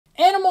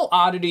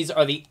oddities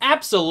are the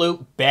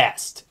absolute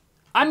best.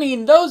 I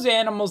mean, those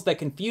animals that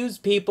confuse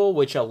people,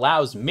 which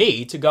allows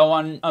me to go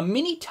on a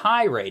mini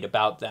tirade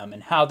about them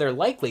and how they're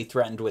likely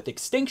threatened with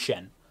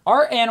extinction.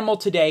 Our animal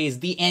today is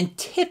the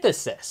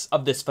antithesis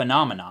of this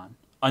phenomenon.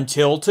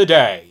 Until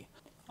today.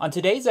 On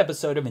today's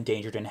episode of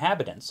Endangered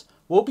Inhabitants,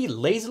 we'll be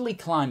lazily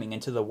climbing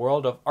into the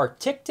world of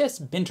Arcticus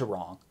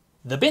binturong,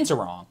 the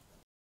binturong.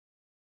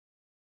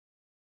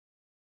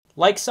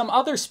 Like some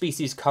other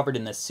species covered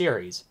in this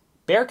series,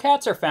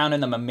 bearcats are found in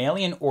the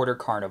mammalian order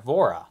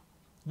Carnivora.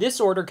 This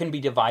order can be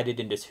divided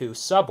into two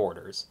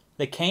suborders,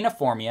 the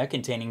Caeniformia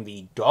containing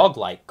the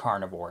dog-like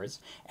carnivores,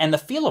 and the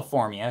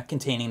Feliformia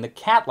containing the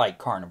cat-like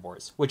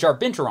carnivores, which our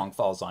binturong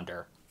falls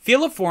under.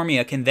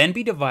 Feliformia can then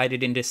be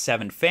divided into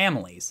 7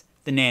 families,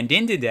 the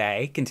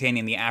Nandindidae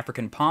containing the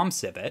African palm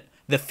civet,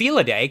 the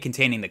Felidae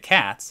containing the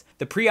cats,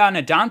 the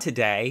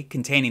Prianodontidae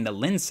containing the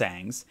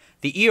linsangs,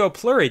 the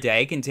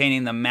Eopluridae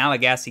containing the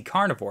Malagasy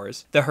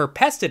carnivores, the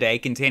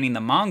Herpestidae containing the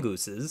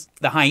mongooses,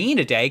 the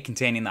Hyenidae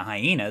containing the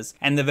hyenas,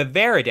 and the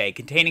Viveridae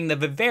containing the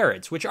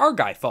viverids, which our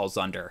guy falls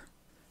under.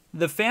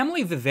 The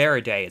family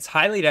Viveridae is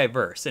highly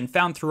diverse and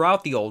found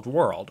throughout the Old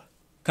World.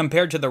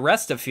 Compared to the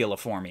rest of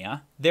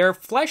Feliformia, their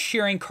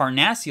flesh-shearing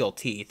carnassial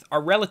teeth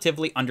are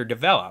relatively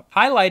underdeveloped,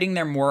 highlighting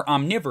their more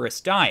omnivorous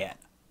diet.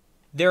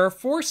 There are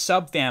 4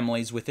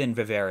 subfamilies within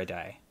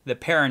Viveridae, the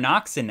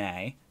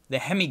Paranoxinae, the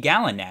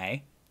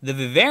Hemigalinae, the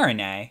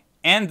Viverinae,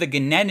 and the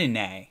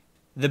Gnedinae.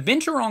 The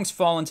binturongs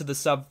fall into the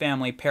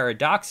subfamily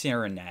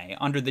Paradoxirinae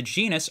under the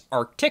genus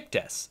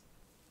Arcticus.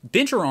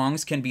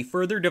 Binturongs can be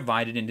further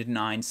divided into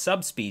 9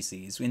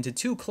 subspecies into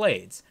 2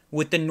 clades,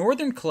 with the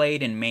northern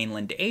clade in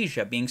mainland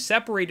Asia being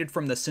separated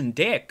from the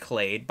Sundaic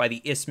clade by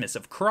the Isthmus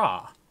of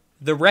Kra.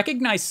 The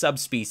recognized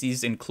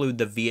subspecies include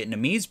the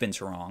Vietnamese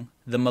binturong,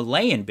 the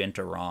Malayan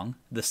binturong,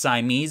 the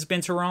Siamese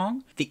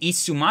binturong, the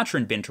East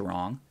Sumatran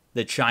binturong,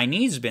 the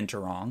Chinese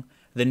binturong,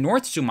 the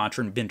North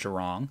Sumatran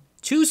binturong,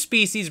 2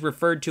 species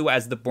referred to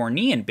as the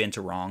Bornean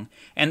binturong,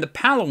 and the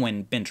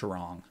Palawan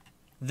binturong.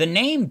 The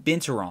name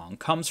binturong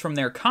comes from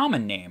their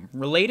common name,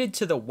 related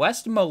to the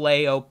West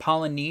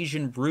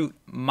Malayo-Polynesian root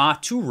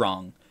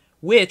maturung,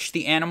 which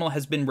the animal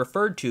has been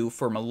referred to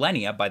for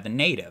millennia by the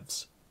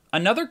natives.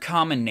 Another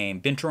common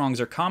name binturongs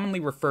are commonly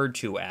referred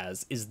to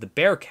as is the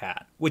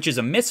bearcat, which is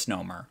a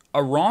misnomer,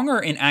 a wrong or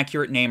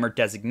inaccurate name or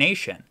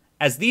designation,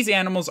 as these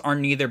animals are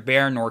neither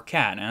bear nor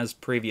cat, as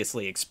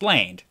previously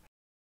explained.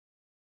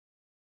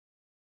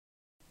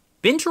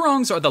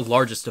 Binturongs are the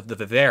largest of the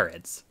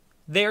viverids.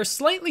 They are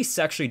slightly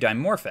sexually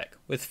dimorphic,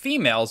 with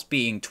females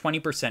being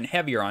 20%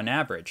 heavier on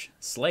average,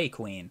 slay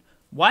queen.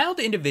 Wild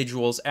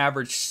individuals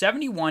average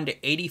 71 to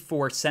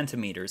 84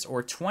 centimeters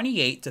or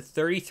 28 to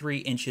 33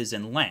 inches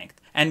in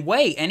length, and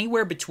weigh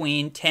anywhere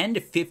between 10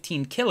 to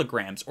 15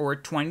 kilograms or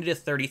 20 to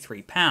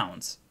 33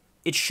 pounds.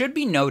 It should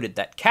be noted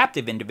that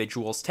captive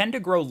individuals tend to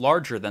grow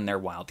larger than their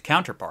wild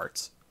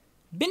counterparts.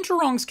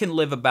 Binturongs can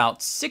live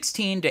about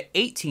 16 to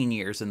 18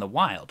 years in the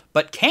wild,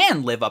 but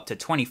can live up to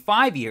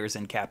 25 years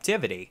in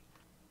captivity.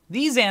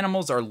 These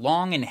animals are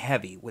long and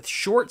heavy, with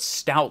short,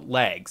 stout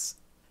legs.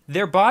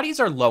 Their bodies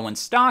are low and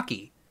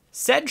stocky.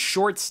 Said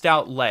short,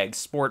 stout legs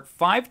sport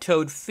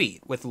 5-toed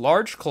feet with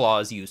large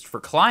claws used for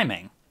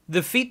climbing.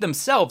 The feet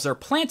themselves are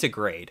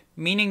plantigrade,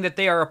 meaning that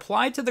they are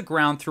applied to the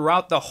ground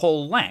throughout the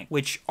whole length,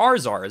 which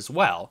ours are as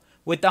well,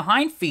 with the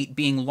hind feet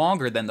being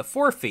longer than the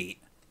forefeet.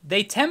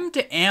 They tend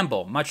to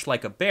amble much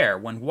like a bear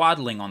when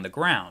waddling on the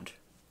ground.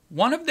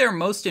 One of their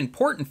most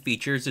important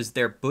features is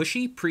their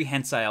bushy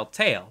prehensile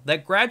tail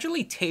that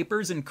gradually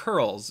tapers and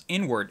curls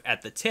inward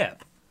at the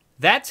tip.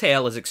 That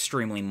tail is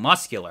extremely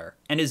muscular,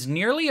 and is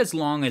nearly as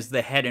long as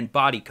the head and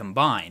body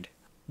combined.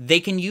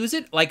 They can use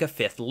it like a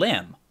 5th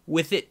limb,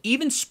 with it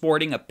even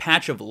sporting a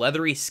patch of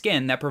leathery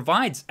skin that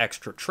provides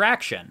extra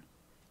traction.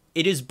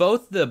 It is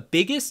both the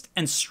biggest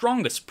and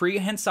strongest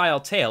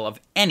prehensile tail of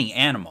any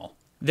animal.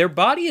 Their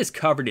body is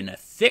covered in a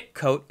thick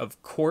coat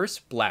of coarse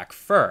black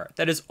fur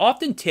that is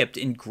often tipped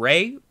in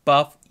gray,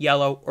 buff,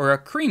 yellow, or a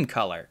cream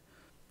color.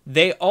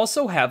 They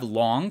also have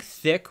long,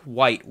 thick,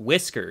 white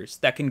whiskers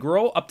that can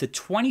grow up to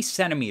 20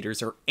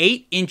 centimeters or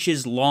 8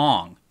 inches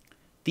long.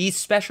 These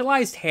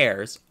specialized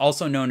hairs,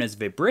 also known as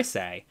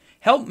vibrissae,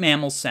 help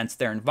mammals sense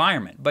their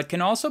environment, but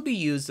can also be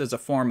used as a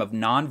form of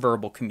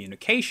nonverbal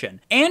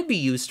communication, and be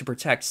used to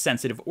protect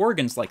sensitive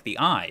organs like the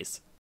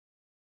eyes.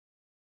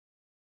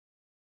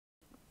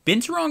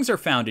 Binturongs are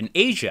found in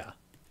Asia.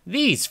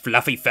 These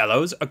fluffy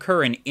fellows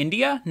occur in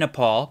India,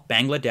 Nepal,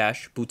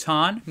 Bangladesh,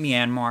 Bhutan,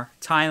 Myanmar,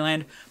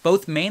 Thailand,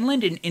 both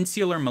mainland and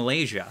insular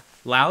Malaysia,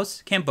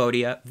 Laos,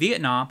 Cambodia,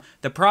 Vietnam,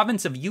 the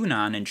province of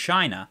Yunnan in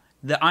China,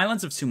 the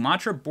islands of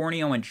Sumatra,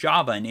 Borneo, and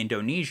Java in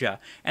Indonesia,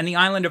 and the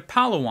island of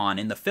Palawan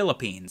in the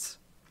Philippines.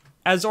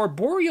 As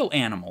arboreal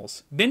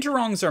animals,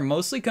 binturongs are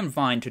mostly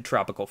confined to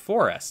tropical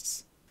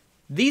forests.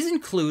 These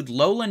include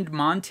lowland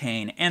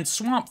montane and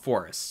swamp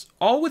forests,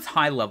 all with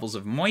high levels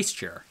of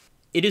moisture.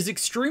 It is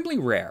extremely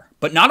rare,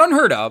 but not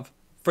unheard of,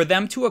 for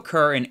them to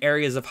occur in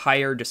areas of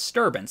higher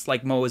disturbance,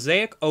 like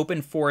mosaic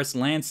open forest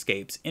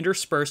landscapes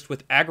interspersed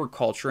with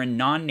agriculture and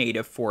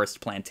non-native forest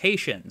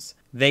plantations.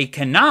 They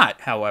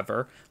cannot,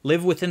 however,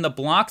 live within the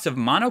blocks of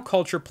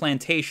monoculture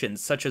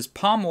plantations such as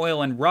palm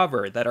oil and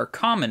rubber that are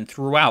common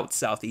throughout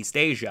Southeast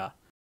Asia.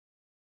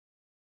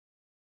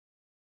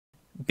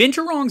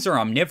 Binturongs are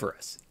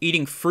omnivorous,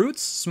 eating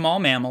fruits, small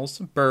mammals,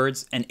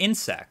 birds, and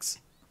insects.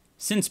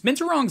 Since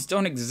binturongs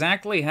don't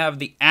exactly have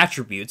the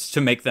attributes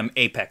to make them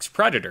apex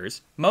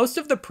predators, most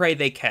of the prey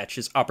they catch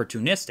is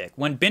opportunistic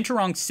when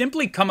binturongs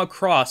simply come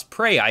across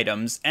prey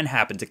items and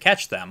happen to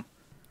catch them.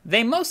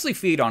 They mostly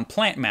feed on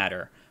plant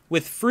matter,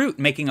 with fruit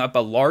making up a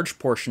large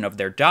portion of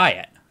their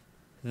diet,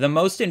 the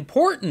most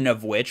important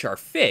of which are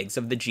figs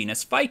of the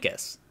genus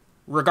Ficus.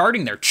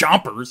 Regarding their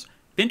chompers,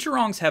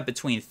 binturongs have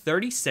between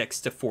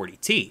 36 to 40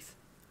 teeth.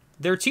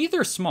 Their teeth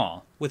are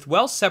small, with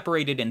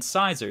well-separated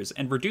incisors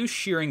and reduced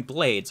shearing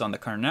blades on the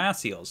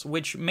carnassials,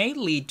 which may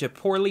lead to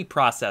poorly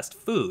processed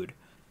food.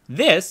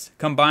 This,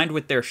 combined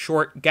with their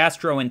short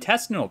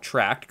gastrointestinal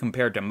tract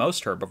compared to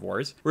most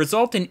herbivores,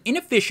 result in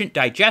inefficient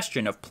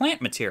digestion of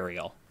plant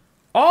material.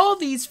 All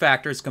these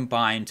factors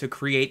combine to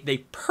create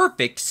the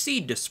perfect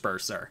seed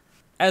disperser.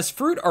 As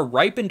fruit are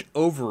ripened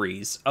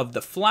ovaries of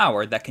the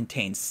flower that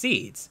contains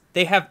seeds,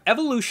 they have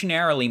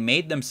evolutionarily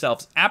made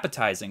themselves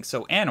appetizing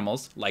so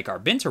animals, like our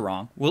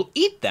binturong, will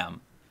eat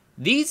them.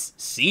 These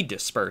seed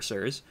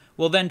dispersers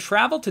will then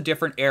travel to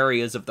different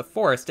areas of the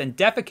forest and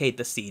defecate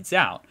the seeds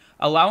out,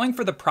 allowing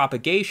for the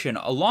propagation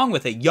along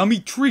with a yummy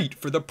treat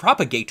for the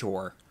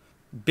propagator.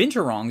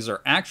 Binturongs are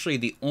actually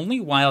the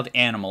only wild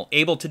animal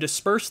able to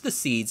disperse the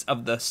seeds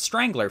of the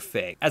strangler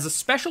fig, as a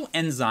special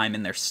enzyme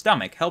in their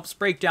stomach helps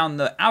break down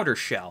the outer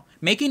shell,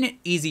 making it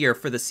easier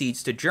for the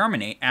seeds to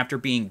germinate after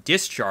being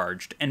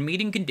discharged and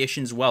meeting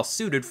conditions well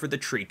suited for the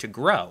tree to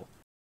grow.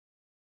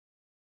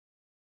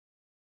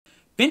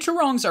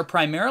 Binturongs are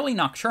primarily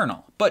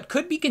nocturnal, but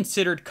could be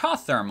considered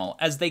cauthermal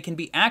as they can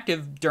be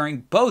active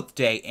during both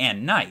day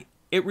and night.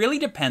 It really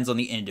depends on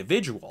the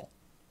individual.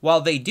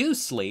 While they do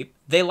sleep,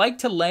 they like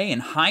to lay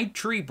and hide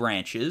tree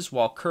branches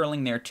while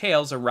curling their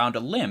tails around a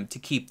limb to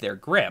keep their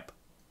grip.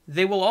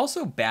 They will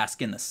also bask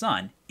in the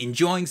sun,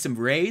 enjoying some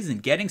rays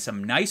and getting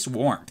some nice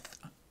warmth.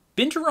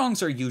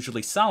 Binturongs are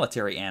usually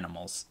solitary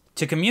animals.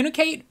 To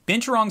communicate,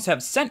 binturongs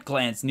have scent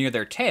glands near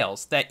their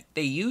tails that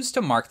they use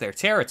to mark their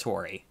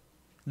territory.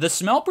 The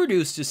smell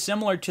produced is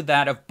similar to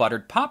that of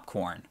buttered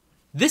popcorn.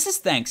 This is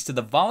thanks to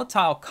the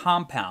volatile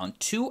compound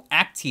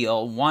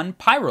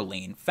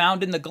 2-actyl-1-pyrroline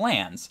found in the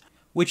glands,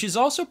 which is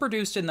also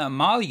produced in the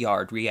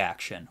Maillard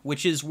reaction,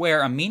 which is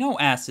where amino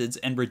acids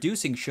and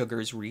reducing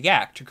sugars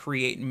react to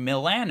create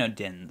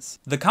melanodins,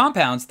 the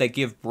compounds that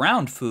give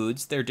brown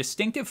foods their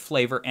distinctive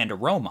flavor and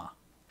aroma.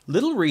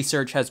 Little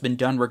research has been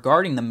done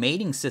regarding the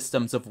mating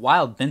systems of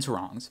wild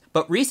binturongs,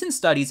 but recent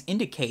studies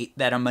indicate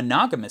that a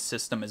monogamous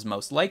system is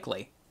most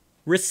likely.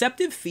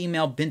 Receptive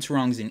female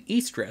binturongs in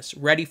estrus,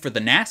 ready for the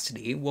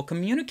nastity, will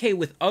communicate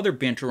with other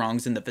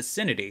binturongs in the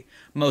vicinity,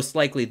 most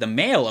likely the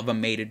male of a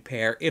mated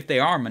pair if they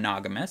are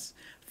monogamous,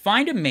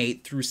 find a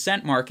mate through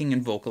scent marking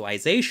and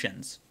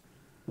vocalizations.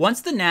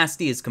 Once the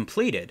nasty is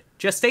completed,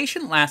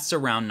 gestation lasts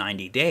around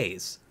 90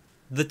 days.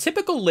 The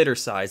typical litter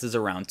size is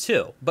around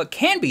 2, but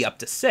can be up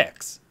to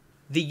 6.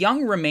 The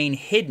young remain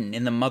hidden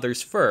in the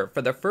mother's fur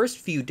for the first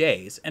few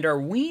days and are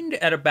weaned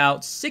at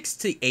about 6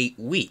 to 8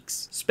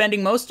 weeks,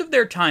 spending most of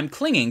their time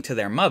clinging to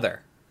their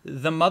mother.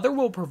 The mother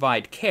will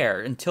provide care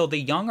until the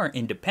young are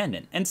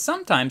independent and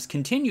sometimes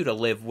continue to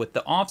live with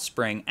the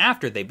offspring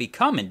after they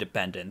become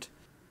independent.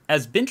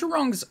 As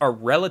binturongs are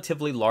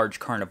relatively large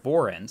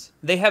carnivorans,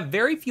 they have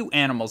very few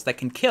animals that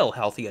can kill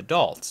healthy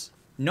adults.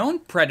 Known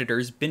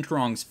predators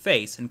binturongs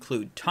face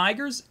include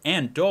tigers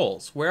and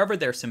dholes wherever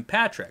they're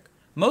sympatric,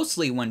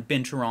 mostly when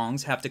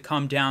binturongs have to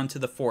come down to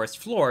the forest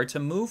floor to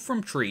move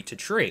from tree to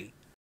tree.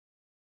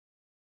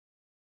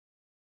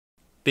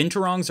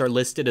 Binturongs are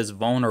listed as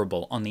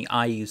vulnerable on the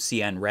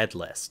IUCN Red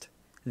List.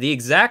 The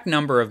exact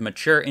number of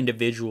mature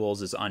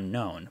individuals is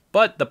unknown,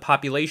 but the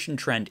population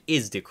trend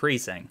is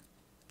decreasing.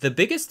 The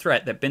biggest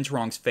threat that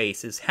binturongs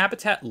face is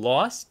habitat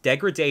loss,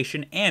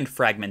 degradation, and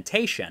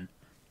fragmentation.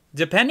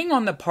 Depending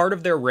on the part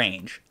of their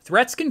range,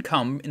 threats can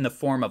come in the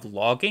form of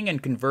logging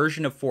and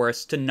conversion of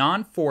forests to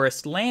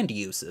non-forest land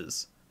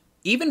uses.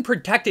 Even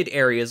protected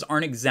areas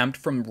aren't exempt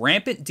from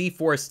rampant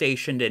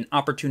deforestation and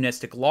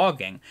opportunistic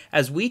logging,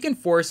 as weak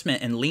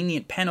enforcement and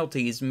lenient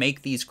penalties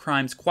make these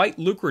crimes quite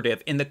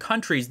lucrative in the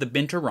countries the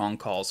binturong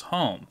calls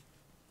home.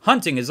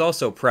 Hunting is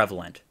also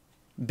prevalent.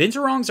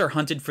 Binturongs are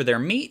hunted for their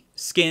meat,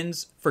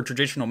 skins, for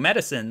traditional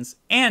medicines,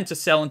 and to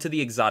sell into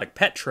the exotic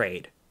pet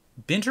trade.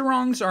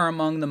 Binturongs are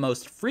among the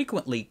most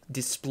frequently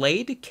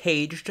displayed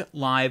caged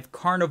live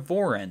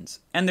carnivorans,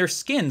 and their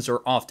skins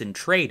are often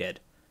traded.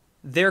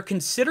 They're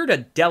considered a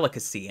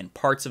delicacy in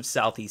parts of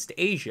Southeast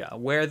Asia,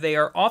 where they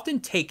are often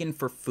taken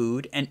for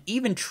food and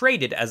even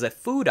traded as a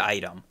food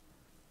item.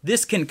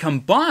 This can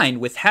combine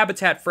with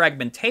habitat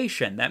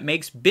fragmentation that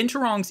makes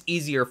binturongs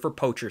easier for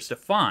poachers to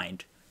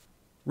find.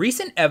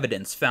 Recent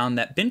evidence found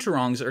that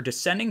binturongs are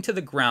descending to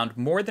the ground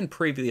more than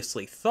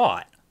previously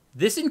thought.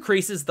 This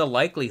increases the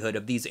likelihood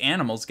of these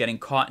animals getting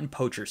caught in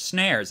poacher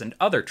snares and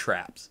other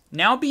traps,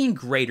 now being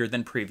greater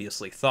than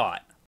previously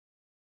thought.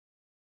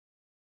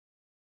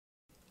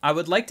 I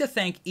would like to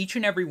thank each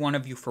and every one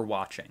of you for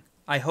watching.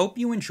 I hope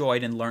you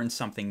enjoyed and learned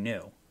something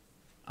new.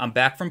 I'm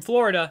back from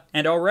Florida,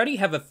 and already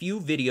have a few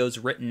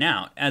videos written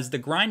out, as the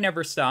grind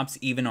never stops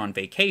even on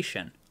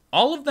vacation.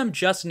 All of them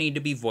just need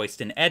to be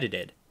voiced and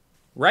edited.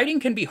 Writing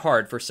can be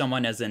hard for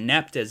someone as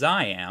inept as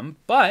I am,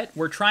 but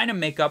we're trying to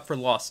make up for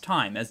lost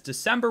time, as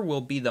December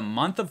will be the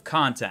month of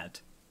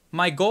content.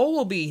 My goal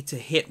will be to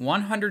hit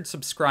 100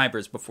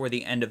 subscribers before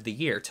the end of the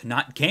year to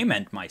not game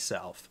end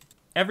myself.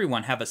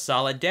 Everyone have a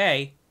solid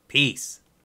day. Peace.